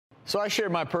So I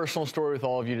shared my personal story with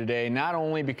all of you today, not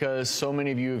only because so many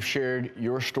of you have shared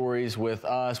your stories with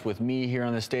us, with me here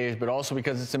on the stage, but also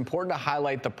because it's important to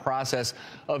highlight the process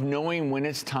of knowing when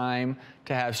it's time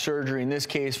to have surgery. In this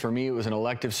case, for me, it was an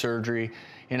elective surgery,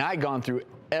 and I'd gone through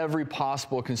every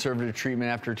possible conservative treatment.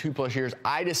 After 2+ years,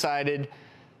 I decided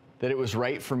that it was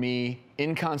right for me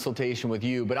in consultation with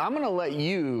you, but I'm gonna let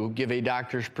you give a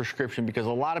doctor's prescription because a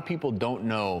lot of people don't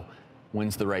know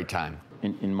when's the right time.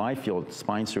 In my field,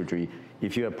 spine surgery,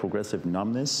 if you have progressive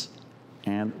numbness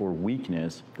and or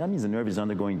weakness, that means the nerve is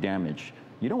undergoing damage.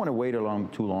 You don't want to wait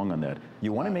too long on that.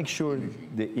 You want to make sure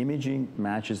the imaging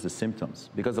matches the symptoms,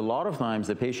 because a lot of times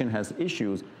the patient has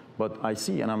issues, but I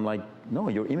see and I'm like, no,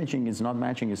 your imaging is not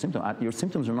matching your symptom. Your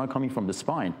symptoms are not coming from the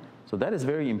spine. So that is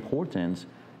very important.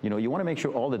 You know, you want to make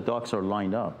sure all the ducts are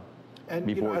lined up. And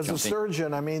you know, as a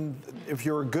surgeon, I mean, if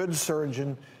you're a good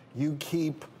surgeon, you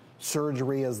keep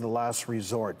surgery as the last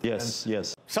resort. Yes,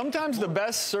 yes. Sometimes the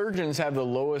best surgeons have the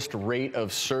lowest rate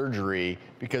of surgery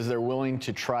because they're willing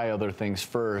to try other things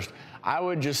first. I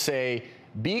would just say,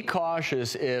 be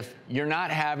cautious if you're not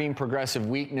having progressive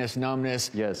weakness, numbness,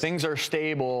 things are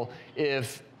stable.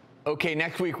 If, okay,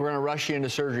 next week we're gonna rush you into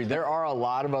surgery. There are a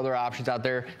lot of other options out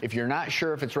there. If you're not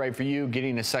sure if it's right for you,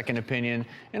 getting a second opinion,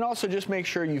 and also just make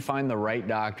sure you find the right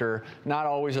doctor. Not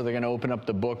always are they gonna open up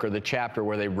the book or the chapter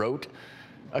where they wrote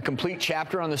a complete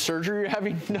chapter on the surgery you're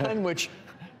having done, which,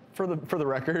 for the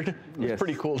record, is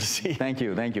pretty cool to see. Thank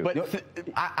you, thank you. But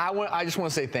I just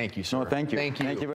want to say thank you, sir. No, thank you. Thank you. Thank you.